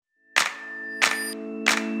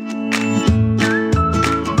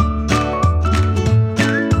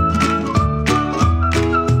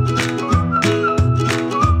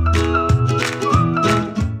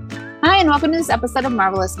episode of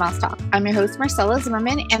Marvelous Mouse Talk. I'm your host, Marcella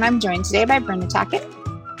Zimmerman, and I'm joined today by Brenda Tackett.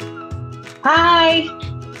 Hi.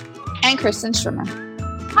 And Kristen Strimmer.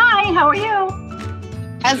 Hi, how are you?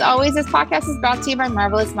 As always, this podcast is brought to you by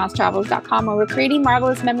MarvelousMouseTravels.com, where we're creating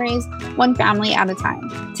marvelous memories, one family at a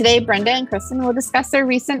time. Today, Brenda and Kristen will discuss their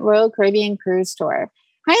recent Royal Caribbean cruise tour.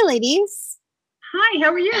 Hi, ladies. Hi,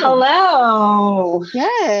 how are you? Hello.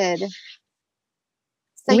 Good.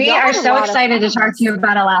 So we are so excited to talk to you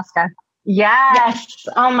about Alaska. Yes.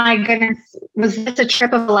 Oh my goodness. Was this a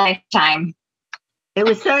trip of a lifetime? It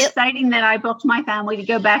was so exciting that I booked my family to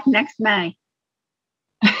go back next May.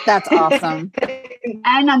 That's awesome.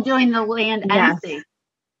 And I'm doing the land and sea.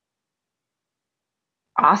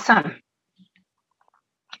 Awesome.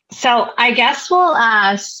 So I guess we'll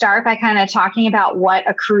start by kind of talking about what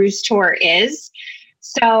a cruise tour is.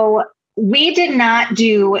 So we did not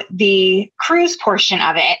do the cruise portion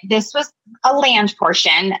of it. This was a land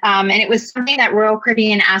portion. And it was something that Royal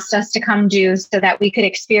Caribbean asked us to come do so that we could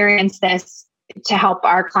experience this to help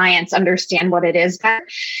our clients understand what it is.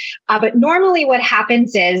 But normally what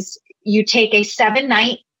happens is you take a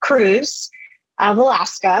 7-night cruise of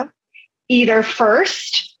Alaska, either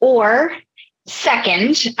first or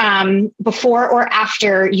second, before or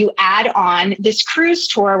after you add on this cruise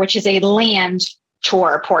tour, which is a land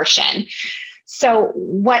tour portion. So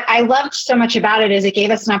what I loved so much about it is it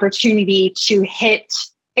gave us an opportunity to hit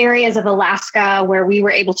areas of Alaska where we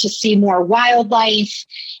were able to see more wildlife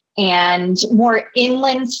and more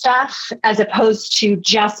inland stuff, as opposed to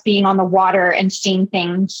just being on the water and seeing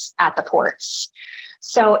things at the ports.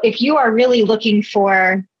 So if you are really looking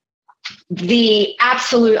for the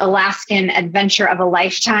absolute Alaskan adventure of a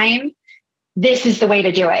lifetime, this is the way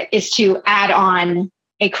to do it, is to add on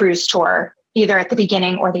a cruise tour, either at the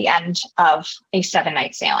beginning or the end of a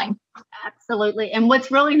 7-night sailing. Absolutely. And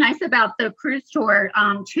what's really nice about the cruise tour,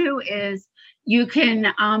 too, is you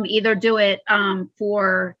can either do it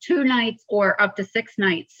for 2 nights or up to 6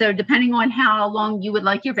 nights. So depending on how long you would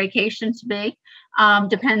like your vacation to be,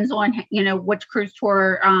 depends on, which cruise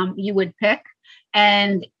tour you would pick.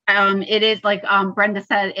 And it is like Brenda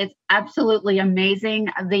said, it's absolutely amazing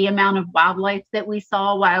the amount of wildlife that we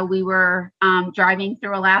saw while we were driving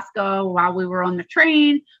through Alaska, while we were on the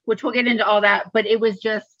train, which we'll get into all that. But it was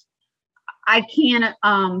just, I can't,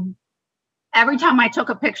 every time I took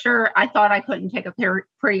a picture, I thought I couldn't take a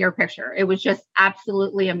prettier picture. It was just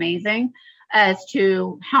absolutely amazing as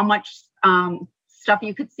to how much stuff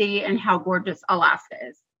you could see and how gorgeous Alaska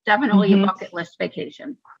is. Definitely a bucket list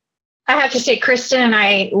vacation. I have to say, Kristen and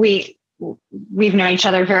I, we've known each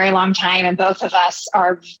other a very long time, and both of us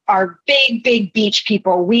are big beach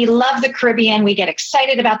people. We love the Caribbean. We get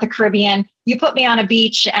excited about the Caribbean. You put me on a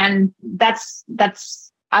beach, and that's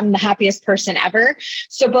I'm the happiest person ever.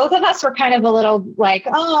 So both of us were kind of a little like,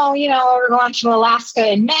 oh, we're going to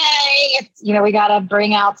Alaska in May. We got to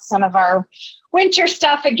bring out some of our winter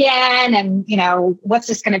stuff again, and what's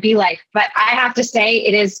this going to be like? But I have to say,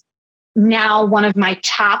 it is now one of my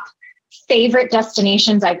top favorite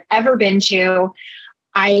destinations I've ever been to.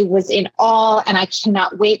 I was in awe, and I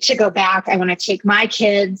cannot wait to go back. I want to take my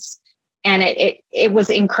kids, and it was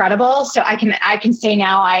incredible. So I can say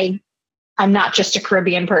now I'm not just a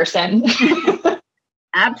Caribbean person.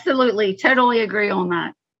 Absolutely. Totally agree on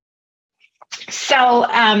that. So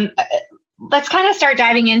let's kind of start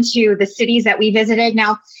diving into the cities that we visited.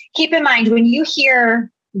 Now, keep in mind, when you hear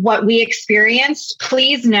what we experienced,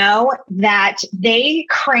 please know that they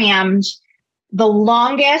crammed the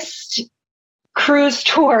longest cruise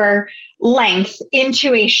tour length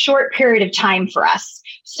into a short period of time for us.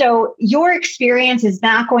 So your experience is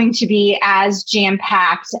not going to be as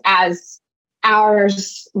jam-packed as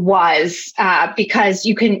ours was, because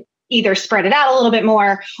you can either spread it out a little bit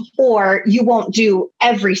more, or you won't do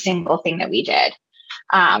every single thing that we did.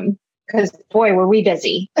 Because boy, were we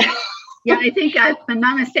busy. Yeah, I think if I'm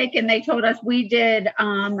not mistaken, they told us we did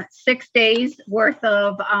 6 days worth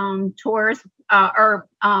of tours,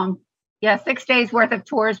 6 days worth of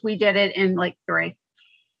tours. We did it in like 3.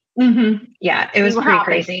 Mm-hmm. Yeah, it was pretty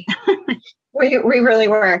crazy. We really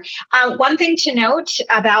were. One thing to note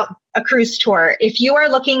about a cruise tour, if you are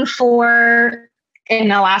looking for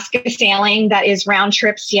an Alaska sailing that is round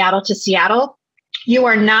trip Seattle to Seattle, you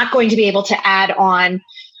are not going to be able to add on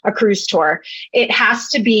a cruise tour. It has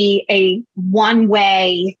to be a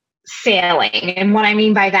one-way sailing. And what I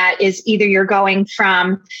mean by that is either you're going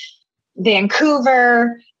from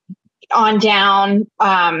Vancouver on down,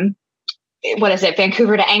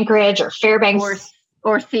 Vancouver to Anchorage or Fairbanks.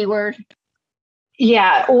 Or seaward.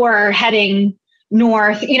 Yeah, or heading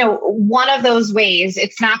north, one of those ways.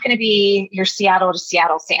 It's not going to be your Seattle to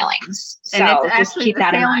Seattle sailings. So and it's just keep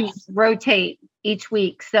that in mind. Rotate each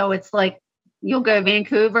week. So it's like you'll go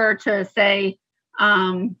Vancouver to say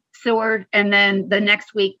Seward, and then the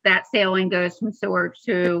next week that sailing goes from Seward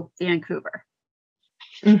to Vancouver.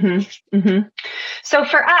 Mm-hmm. Mm-hmm. So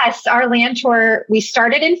for us, our land tour, we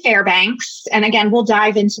started in Fairbanks. And again, we'll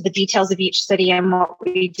dive into the details of each city and what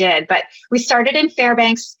we did. But we started in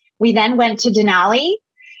Fairbanks. We then went to Denali.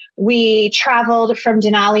 We traveled from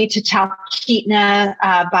Denali to Talkeetna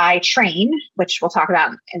by train, which we'll talk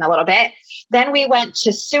about in a little bit. Then we went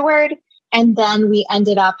to Seward, and then we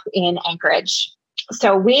ended up in Anchorage.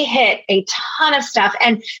 So we hit a ton of stuff,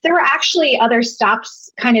 and there were actually other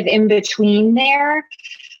stops kind of in between there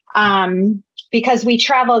because we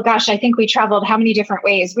traveled, I think we traveled how many different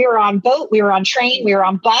ways? We were on boat, we were on train, we were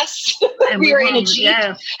on bus, we were in a Jeep.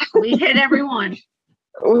 Yeah, we hit everyone.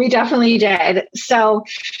 We definitely did. So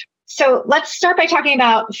let's start by talking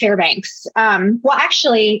about Fairbanks. Well,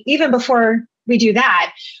 actually, even before we do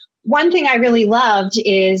that, one thing I really loved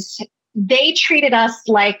is they treated us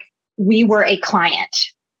like we were a client.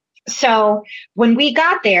 So when we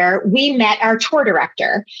got there, we met our tour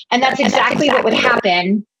director, and that's exactly what would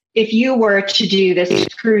happen if you were to do this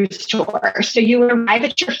cruise tour. So you arrive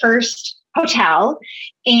at your first hotel,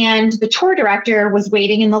 and the tour director was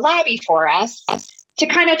waiting in the lobby for us to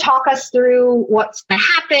kind of talk us through what's going to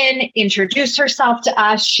happen, introduce herself to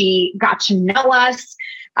us. She got to know us.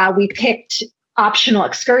 We picked optional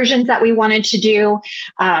excursions that we wanted to do.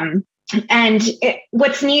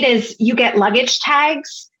 What's neat is you get luggage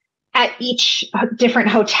tags at each different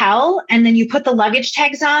hotel, and then you put the luggage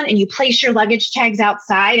tags on and you place your luggage tags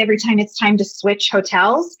outside every time it's time to switch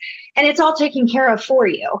hotels, and it's all taken care of for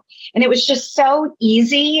you. And it was just so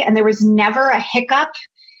easy, and there was never a hiccup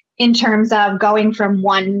in terms of going from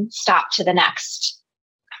one stop to the next.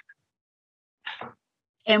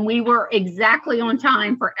 And we were exactly on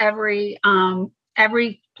time for every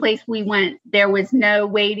place we went. There was no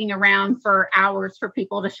waiting around for hours for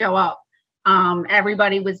people to show up.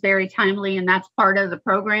 Everybody was very timely, and that's part of the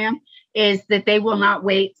program, is that they will not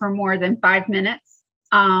wait for more than 5 minutes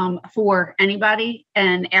for anybody.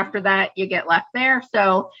 And after that, you get left there.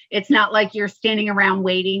 So it's not like you're standing around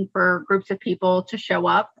waiting for groups of people to show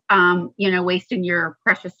up, wasting your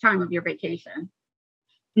precious time of your vacation.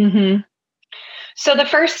 Mm-hmm. So the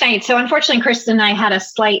first night, unfortunately, Kristen and I had a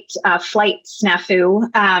slight flight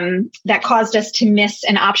snafu that caused us to miss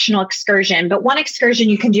an optional excursion. But one excursion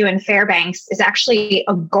you can do in Fairbanks is actually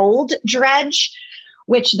a gold dredge,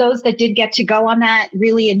 which those that did get to go on that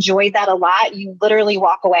really enjoyed that a lot. You literally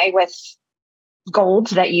walk away with gold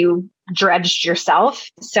that you dredged yourself.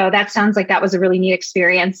 So that sounds like that was a really neat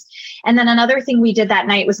experience. And then another thing we did that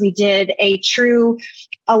night was we did a true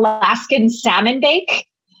Alaskan salmon bake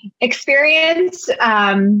experience.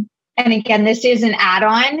 And again, this is an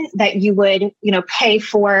add-on that you would, pay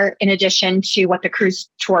for in addition to what the cruise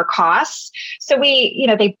tour costs. So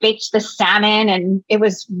they baked the salmon, and it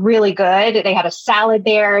was really good. They had a salad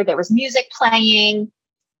there. There was music playing,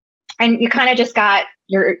 and you kind of just got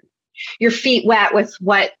your feet wet with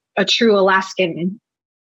what a true Alaskan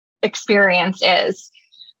experience is.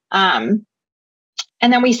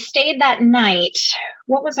 And then we stayed that night.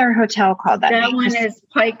 What was our hotel called that night? That one is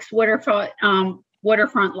Pike's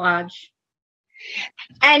Waterfront Lodge.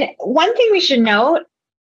 And one thing we should note,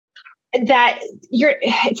 that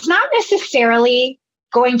it's not necessarily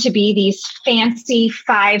going to be these fancy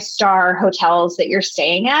 5-star hotels that you're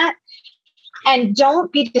staying at. And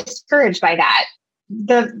don't be discouraged by that.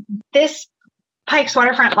 This Pike's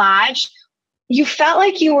Waterfront Lodge, you felt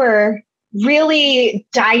like you were really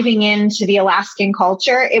diving into the Alaskan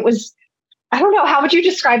culture. It was, I don't know, how would you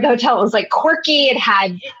describe the hotel? It was like quirky. It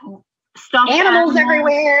had stuffed animals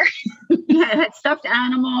everywhere. Yeah, it had stuffed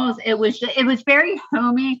animals. It was very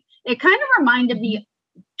homey. It kind of reminded me,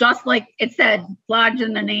 just like it said lodge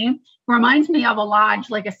in the name, reminds me of a lodge,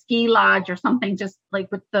 like a ski lodge or something, just like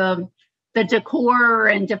with the decor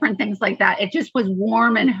and different things like that. It just was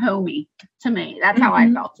warm and homey to me. That's how I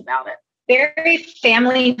felt about it. Very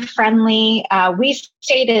family friendly. We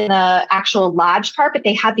stayed in the actual lodge part, but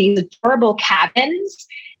they had these adorable cabins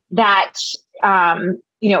that,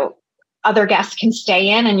 other guests can stay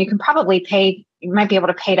in, and you can probably pay, you might be able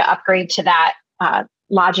to pay to upgrade to that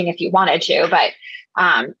lodging if you wanted to. But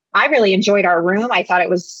I really enjoyed our room. I thought it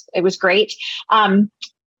was great.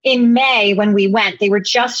 In May, when we went, they were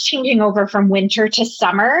just changing over from winter to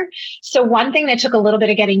summer. So one thing that took a little bit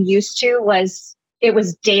of getting used to was it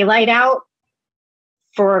was daylight out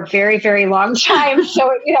for a very, very long time.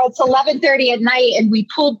 So, it's 11:30 at night, and we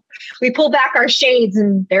pull back our shades,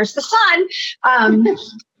 and there's the sun.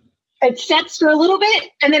 It sets for a little bit,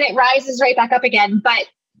 and then it rises right back up again. But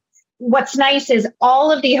what's nice is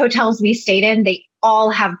all of the hotels we stayed in, they all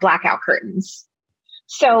have blackout curtains.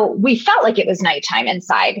 So we felt like it was nighttime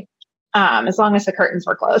inside, as long as the curtains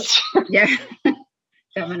were closed. Yeah,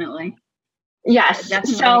 definitely. Yes.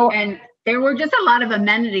 Definitely. So, and there were just a lot of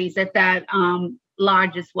amenities at that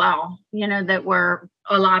lodge as well, that were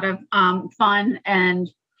a lot of fun and,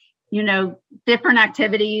 different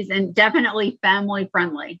activities, and definitely family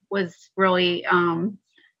friendly was really,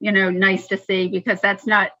 nice to see, because that's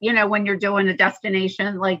not, when you're doing a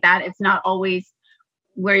destination like that, it's not always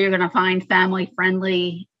where you're going to find family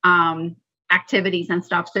friendly activities and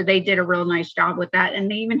stuff. So they did a real nice job with that.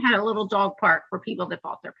 And they even had a little dog park for people that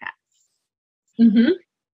bought their pets. Mm-hmm.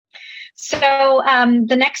 So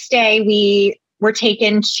the next day we were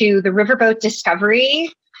taken to the Riverboat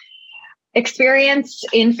Discovery experience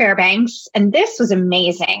in Fairbanks. And this was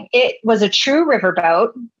amazing. It was a true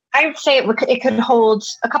riverboat. I would say it could hold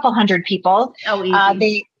a couple hundred people. Oh,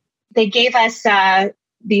 easy. They gave us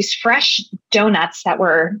these fresh donuts that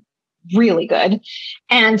were really good.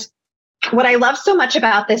 And what I love so much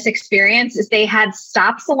about this experience is they had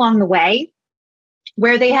stops along the way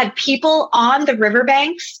where they had people on the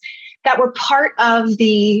riverbanks that were part of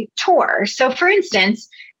the tour. So for instance,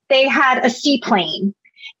 they had a seaplane,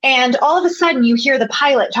 and all of a sudden you hear the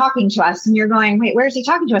pilot talking to us and you're going, wait, where's he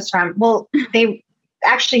talking to us from? Well, he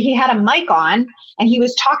had a mic on and he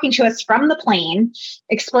was talking to us from the plane,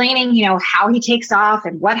 explaining, how he takes off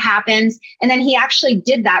and what happens. And then he actually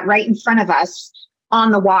did that right in front of us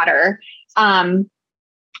on the water. And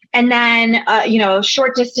then, a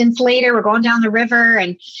short distance later, we're going down the river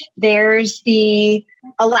and there's the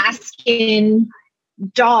Alaskan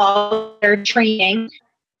dog they're training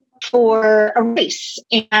for a race.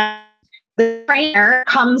 And the trainer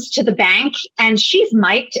comes to the bank and she's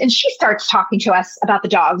mic'd and she starts talking to us about the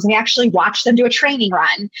dogs. And we actually watched them do a training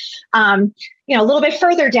run. A little bit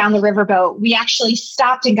further down the riverboat, we actually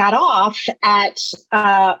stopped and got off at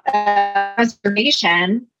a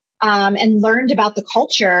reservation and learned about the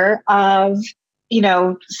culture of,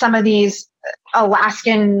 some of these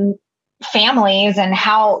Alaskan families and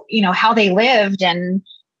how they lived. And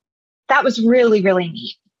that was really, really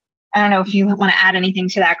neat. I don't know if you want to add anything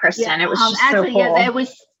to that, Kristen. Yeah, it was just so cool. Yeah,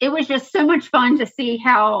 it was just so much fun to see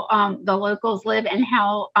how the locals live and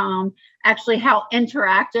how how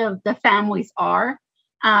interactive the families are,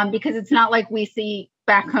 because it's not like we see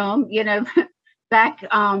back home, back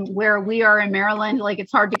where we are in Maryland, like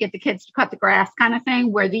it's hard to get the kids to cut the grass kind of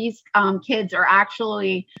thing, where these kids are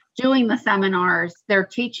actually doing the seminars. They're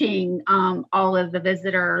teaching all of the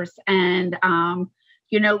visitors, and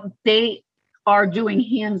they are doing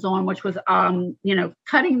hands-on, which was,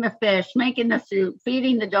 cutting the fish, making the soup,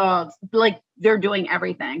 feeding the dogs, like they're doing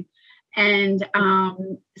everything. And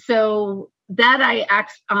so that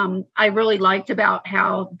I really liked about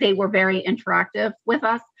how they were very interactive with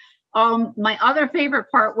us. My other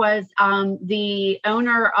favorite part was the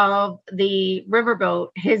owner of the riverboat,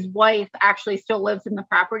 his wife actually still lives in the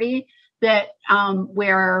property that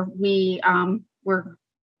where we were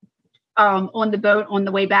on the boat on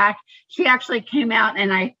the way back. She actually came out,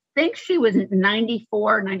 and I think she was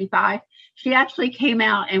 94, 95. She actually came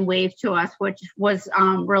out and waved to us, which was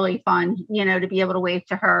really fun, to be able to wave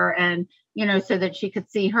to her and, so that she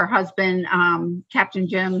could see her husband, Captain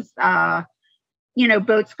Jim's,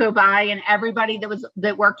 boats go by, and everybody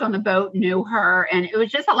that worked on the boat knew her. And it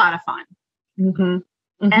was just a lot of fun. Mm-hmm.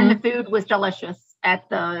 Mm-hmm. And the food was delicious at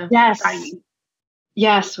the dining.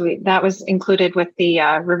 Yes, that was included with the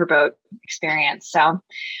riverboat experience. So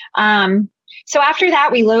after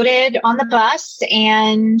that, we loaded on the bus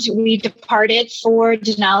and we departed for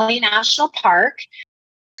Denali National Park.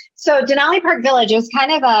 So Denali Park Village is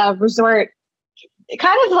kind of a resort,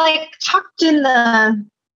 kind of like tucked in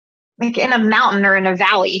in a mountain or in a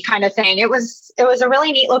valley kind of thing. It was a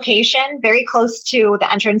really neat location, very close to the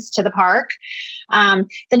entrance to the park. The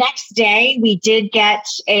next day, we did get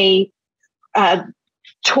a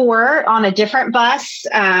tour on a different bus.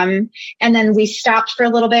 And then we stopped for a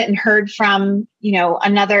little bit and heard from,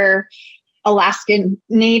 another Alaskan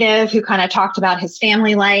native who kind of talked about his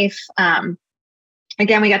family life.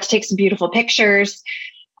 Again, we got to take some beautiful pictures.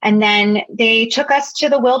 And then they took us to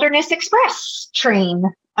the Wilderness Express train,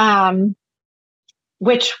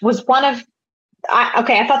 which was one of,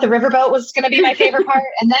 I thought the riverboat was going to be my favorite part.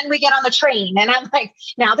 And then we get on the train and I'm like,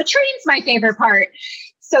 now the train's my favorite part.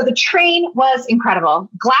 So the train was incredible.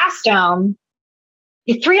 Glass dome,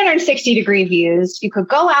 360-degree views. You could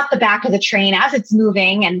go out the back of the train as it's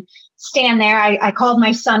moving and stand there. I called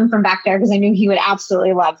my son from back there because I knew he would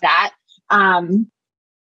absolutely love that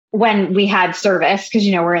when we had service, because,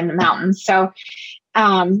 we're in the mountains. So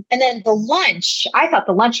And then the lunch, I thought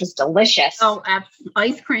the lunch was delicious. Oh,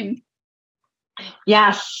 ice cream.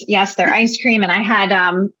 Yes, their ice cream. And I had,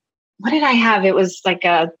 what did I have? It was like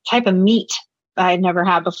a type of meat I had never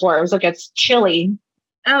had before. It was like it's chili.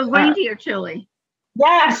 Oh, reindeer chili.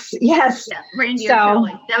 Yes. Yeah, reindeer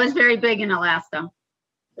chili. That was very big in Alaska.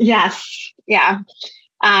 Yes. Yeah.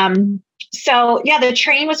 So yeah, the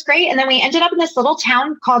train was great. And then we ended up in this little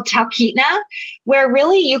town called Talkeetna, where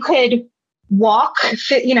really you could walk,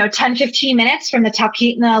 10, 15 minutes from the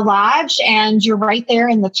Talkeetna Lodge, and you're right there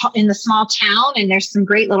in the small town. And there's some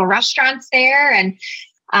great little restaurants there.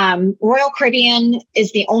 And Royal Caribbean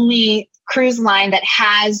is the only cruise line that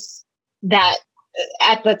has that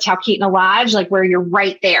at the Talkeetna Lodge, like where you're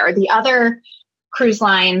right there. The other cruise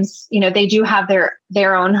lines, they do have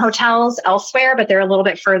their own hotels elsewhere, but they're a little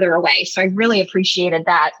bit further away. So I really appreciated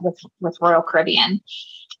that with Royal Caribbean.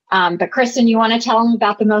 But Kristen, you want to tell them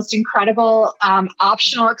about the most incredible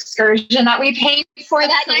optional excursion that we paid for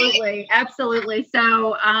that night? Absolutely.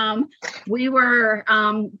 So we were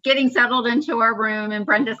getting settled into our room, and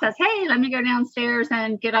Brenda says, "Hey, let me go downstairs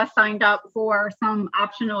and get us signed up for some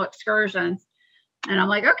optional excursions." And I'm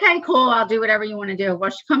like, "Okay, cool. I'll do whatever you want to do."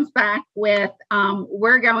 Well, she comes back with,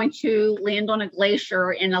 we're going to land on a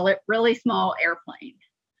glacier in a really small airplane.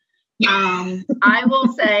 I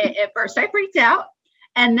will say at first I freaked out.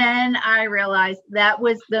 And then I realized that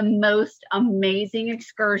was the most amazing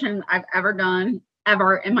excursion I've ever done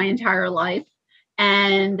in my entire life.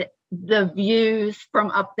 And the views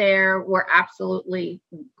from up there were absolutely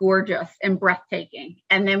gorgeous and breathtaking.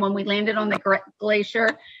 And then when we landed on the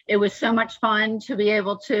glacier, it was so much fun to be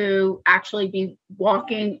able to actually be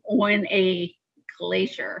walking on a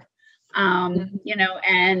glacier. And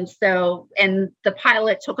the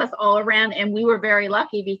pilot took us all around, and we were very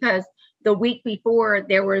lucky because the week before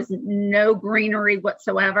there was no greenery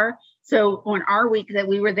whatsoever. So on our week that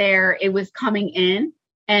we were there, it was coming in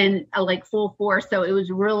and like full force. So it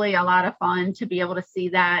was really a lot of fun to be able to see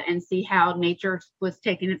that and see how nature was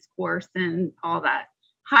taking its course and all that.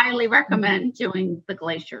 Highly recommend doing the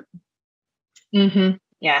glacier. Mm-hmm.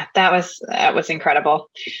 Yeah, that was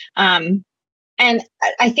incredible. And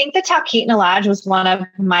I think the Talkeetna Lodge was one of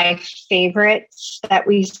my favorites that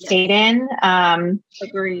we stayed in.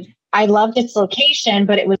 Agreed. I loved its location,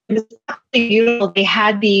 but it was beautiful. They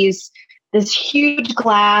had this huge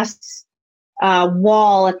glass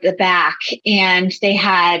wall at the back, and they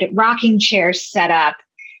had rocking chairs set up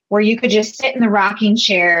where you could just sit in the rocking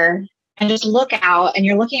chair and just look out, and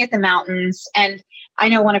you're looking at the mountains. And I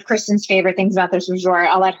know one of Kristen's favorite things about this resort,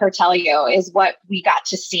 I'll let her tell you, is what we got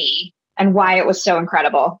to see and why it was so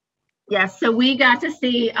incredible. Yes, so we got to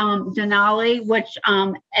see Denali, which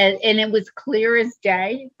and it was clear as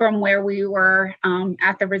day from where we were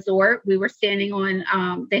at the resort. We were standing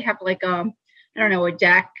on, they have like a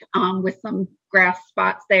deck with some grass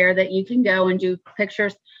spots there that you can go and do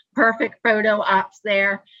pictures. Perfect photo ops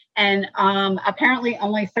there. And apparently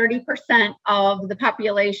only 30% of the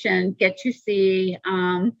population get to see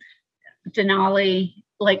Denali,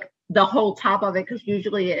 like the whole top of it, because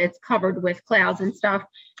usually it's covered with clouds and stuff.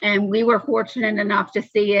 And we were fortunate enough to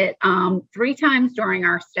see it 3 times during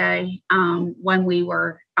our stay when we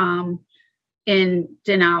were in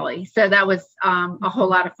Denali. So that was a whole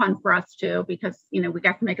lot of fun for us too, because, we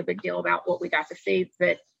got to make a big deal about what we got to see.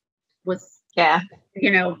 That was,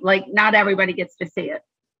 like not everybody gets to see it.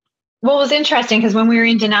 Well, it was interesting because when we were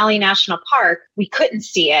in Denali National Park, we couldn't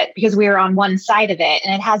see it because we were on one side of it,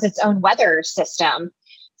 and it has its own weather system.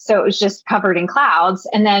 So it was just covered in clouds.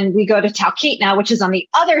 And then we go to Talkeetna, which is on the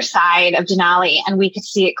other side of Denali, and we could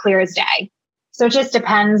see it clear as day. So it just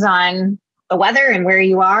depends on the weather and where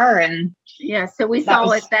you are. And yeah, so we saw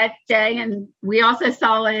it that day, and we also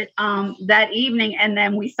saw it that evening, and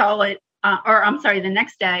then we saw it, the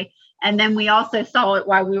next day. And then we also saw it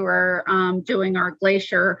while we were doing our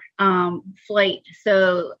glacier flight.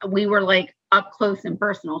 So we were like up close and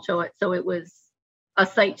personal to it. So it was a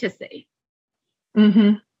sight to see.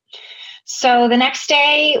 Mm-hmm. So the next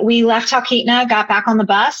day we left Talkeetna, got back on the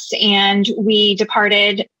bus, and we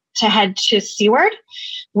departed to head to Seward,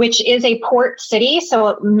 which is a port city.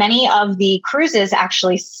 So many of the cruises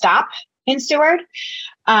actually stop in Seward.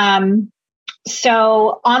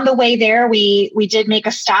 So on the way there, we did make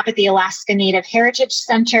a stop at the Alaska Native Heritage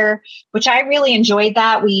Center, which I really enjoyed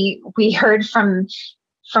that. We heard from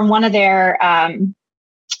one of their,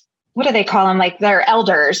 what do they call them? Like their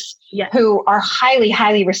elders, who are highly,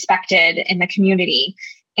 highly respected in the community.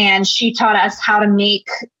 And she taught us how to make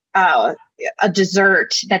a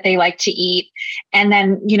dessert that they like to eat. And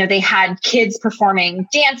then, they had kids performing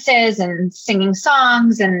dances and singing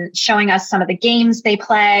songs and showing us some of the games they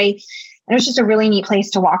play. And it was just a really neat place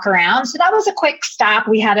to walk around. So that was a quick stop.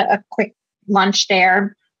 We had a quick lunch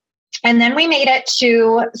there. And then we made it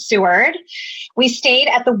to Seward. We stayed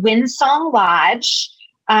at the Windsong Lodge.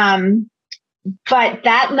 But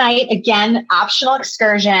that night, again, optional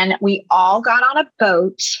excursion, we all got on a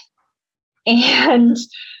boat and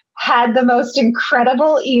had the most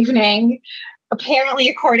incredible evening. Apparently,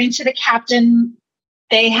 according to the captain,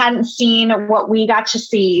 they hadn't seen what we got to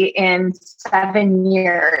see in 7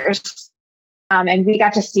 years. And we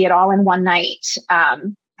got to see it all in one night. I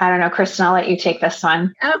don't know, Kristen, I'll let you take this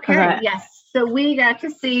one. Okay, yes. So we got to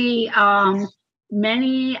see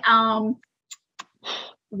many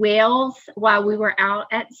whales while we were out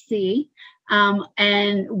at sea.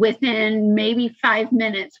 And within maybe 5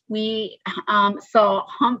 minutes, we saw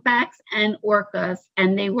humpbacks and orcas,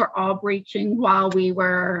 and they were all breaching while we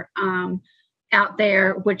were out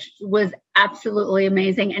there, which was absolutely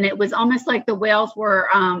amazing. And it was almost like the whales were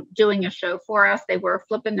doing a show for us. They were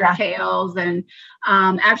flipping their tails, and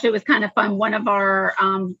actually it was kind of fun. One of our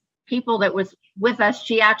people that was with us,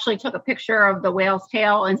 she actually took a picture of the whale's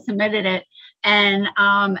tail and submitted it. And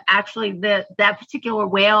actually that particular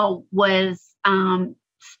whale was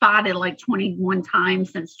spotted like 21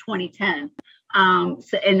 times since 2010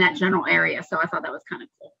 so in that general area. So I thought that was kind of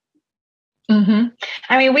cool. Mm-hmm.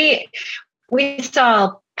 I mean, we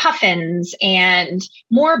saw puffins and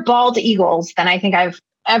more bald eagles than I think I've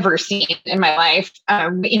ever seen in my life.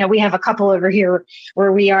 We have a couple over here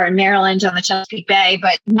where we are in Maryland on the Chesapeake Bay,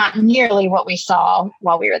 but not nearly what we saw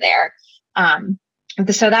while we were there.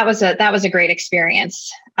 So that was a great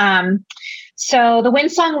experience. So the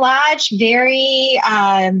Windsong Lodge, very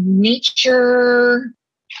nature.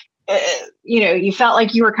 You felt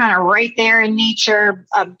like you were kind of right there in nature.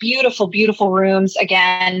 Beautiful, beautiful rooms.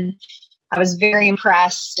 Again, I was very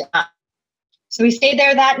impressed. So we stayed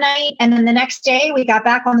there that night, and then the next day we got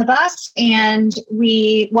back on the bus, and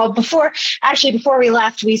before we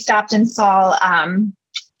left, we stopped and saw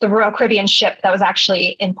the Royal Caribbean ship that was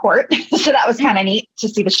actually in port. So that was kind of neat to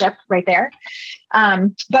see the ship right there.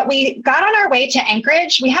 But we got on our way to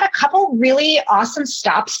Anchorage. We had a couple really awesome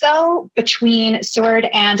stops though between Seward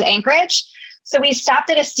and Anchorage. So we stopped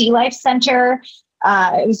at a sea life center.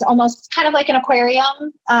 It was almost kind of like an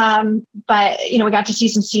aquarium. But we got to see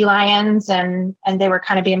some sea lions, and they were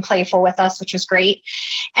kind of being playful with us, which was great.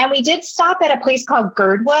 And we did stop at a place called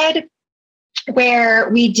Girdwood, where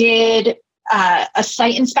we did a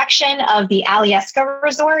site inspection of the Alyeska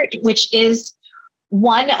Resort, which is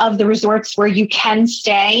one of the resorts where you can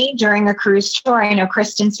stay during a cruise tour. I know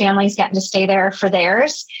Kristen's family's getting to stay there for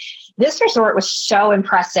theirs. This resort was so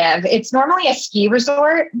impressive. It's normally a ski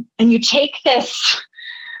resort, and you take this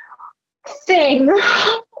thing,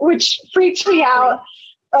 which freaks me out,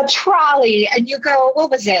 a trolley, and you go,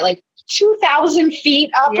 what was it, like 2,000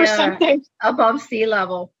 feet up or something? Above sea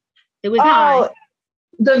level. It was high.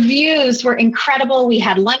 The views were incredible. We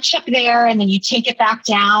had lunch up there, and then you take it back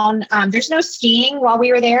down. There's no skiing while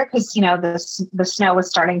we were there because, the snow was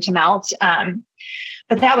starting to melt.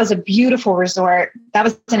 But that was a beautiful resort. That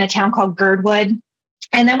was in a town called Girdwood.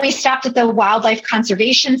 And then we stopped at the Wildlife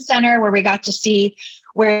Conservation Center, where we got to see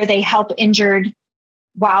where they help injured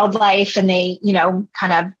wildlife, and they,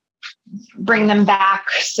 kind of bring them back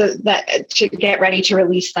so that to get ready to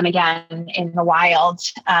release them again in the wild.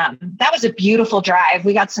 That was a beautiful drive.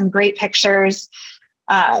 We got some great pictures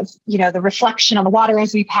of, the reflection on the water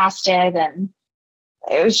as we passed it. And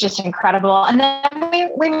it was just incredible. And then we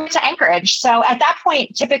went to Anchorage. So at that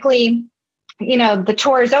point, typically, the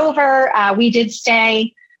tour is over. We did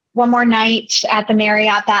stay one more night at the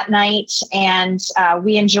Marriott that night, and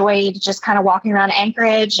we enjoyed just kind of walking around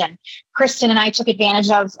Anchorage. And Kristen and I took advantage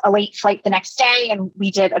of a late flight the next day, and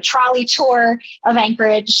we did a trolley tour of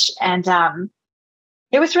Anchorage, and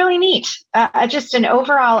it was really neat. Just an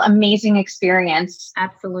overall amazing experience.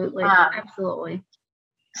 Absolutely. Absolutely.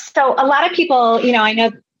 So a lot of people, I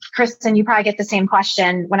know, Kristen, you probably get the same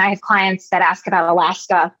question when I have clients that ask about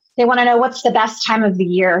Alaska. They want to know what's the best time of the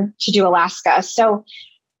year to do Alaska. So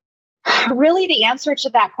really the answer to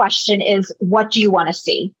that question is, what do you want to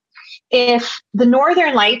see? If the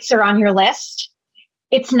Northern Lights are on your list,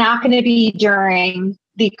 it's not going to be during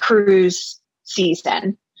the cruise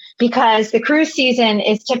season, because the cruise season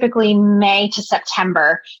is typically May to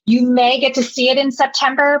September. You may get to see it in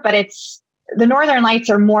September, but the Northern Lights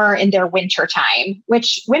are more in their winter time,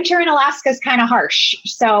 which winter in Alaska is kind of harsh.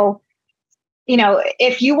 So,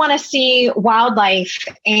 if you want to see wildlife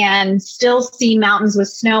and still see mountains with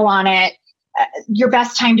snow on it, your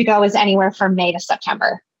best time to go is anywhere from May to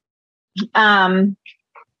September. I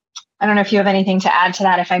don't know if you have anything to add to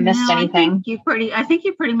that, if I missed anything. I think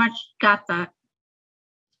you pretty much got that.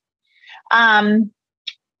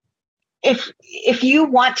 if you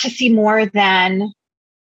want to see more than,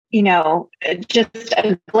 just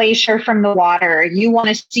a glacier from the water, you want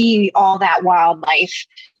to see all that wildlife,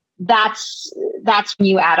 that's when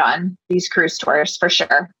you add on these cruise tours for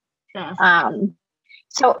sure. Yes.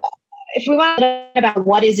 So if we want to talk about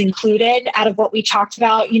what is included out of what we talked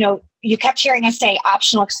about, you kept hearing us say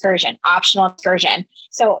optional excursion.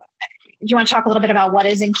 So do you want to talk a little bit about what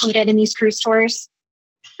is included in these cruise tours?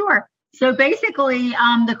 Sure. So basically,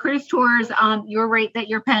 the cruise tours, your rate that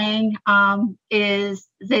you're paying that's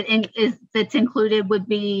included would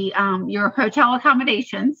be your hotel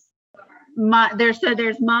accommodations.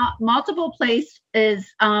 There's multiple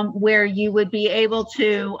places where you would be able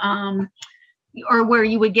to, or where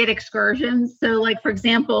you would get excursions. So, like for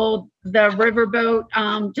example, the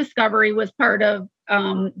riverboat Discovery was part of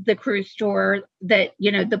the cruise tour. That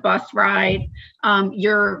the bus ride,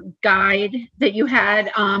 your guide that you had,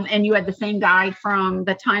 and you had the same guide from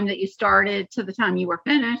the time that you started to the time you were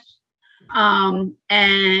finished. And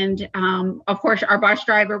of course, our bus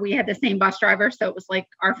driver, we had the same bus driver, so it was like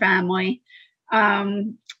our family.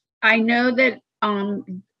 I know that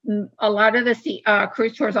a lot of the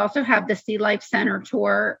cruise tours also have the Sea Life Center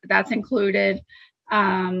tour that's included.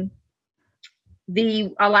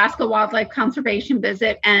 The Alaska Wildlife Conservation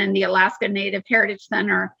visit and the Alaska Native Heritage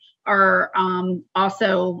Center are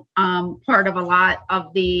also part of a lot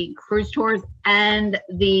of the cruise tours, and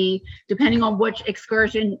depending on which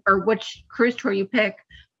excursion or which cruise tour you pick,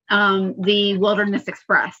 the Wilderness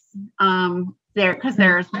Express because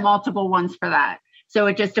there's multiple ones for that. So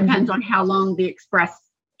it just depends on how long the express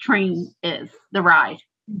train is, the ride.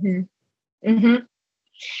 Mm-hmm. Mm-hmm.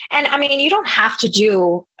 And I mean, you don't have to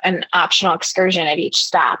do an optional excursion at each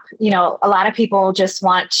stop. A lot of people just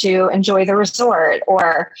want to enjoy the resort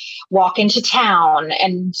or walk into town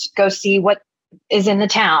and go see what is in the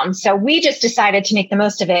town. So we just decided to make the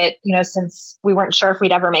most of it, since we weren't sure if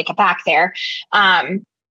we'd ever make it back there. And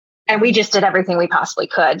we just did everything we possibly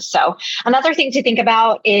could. So another thing to think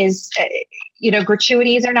about is,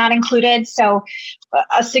 gratuities are not included. So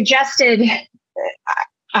a suggested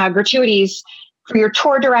gratuities for your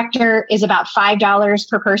tour director is about $5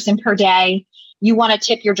 per person per day. You want to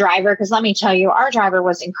tip your driver, because let me tell you, our driver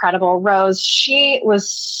was incredible. Rose, she was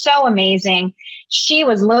so amazing. She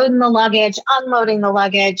was loading the luggage, unloading the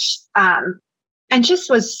luggage, and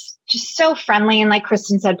was so friendly. And like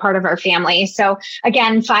Kristen said, part of our family. So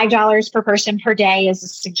again, $5 per person per day is a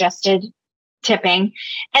suggested tipping.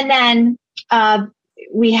 And then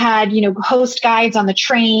we had, host guides on the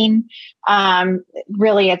train.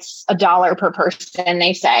 Really, it's $1 per person,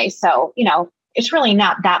 they say. So, it's really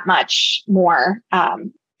not that much more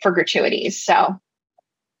for gratuities. So,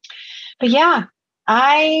 but yeah,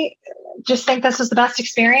 I just think this was the best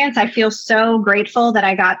experience. I feel so grateful that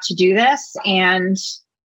I got to do this, and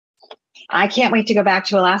I can't wait to go back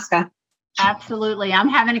to Alaska. Absolutely. I'm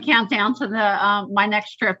having a countdown to my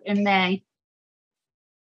next trip in May.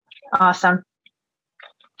 Awesome.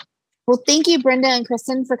 Well, thank you, Brenda and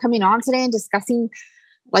Kristen, for coming on today and discussing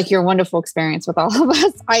your wonderful experience with all of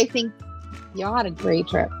us. I think y'all had a great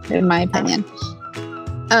trip, in my opinion.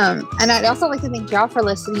 And I'd also like to thank y'all for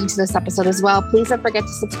listening to this episode as well. Please don't forget to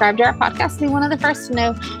subscribe to our podcast to be one of the first to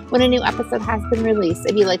know when a new episode has been released.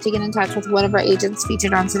 If you'd like to get in touch with one of our agents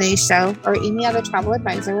featured on today's show, or any other travel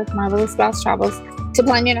advisor with Marvelous Spouse Travels to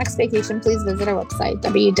plan your next vacation, please visit our website,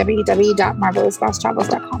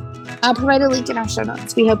 www.marvelousspousetravels.com. I'll provide a link in our show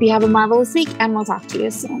notes. We hope you have a marvelous week, and we'll talk to you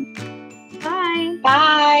soon. Bye.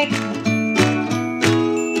 Bye.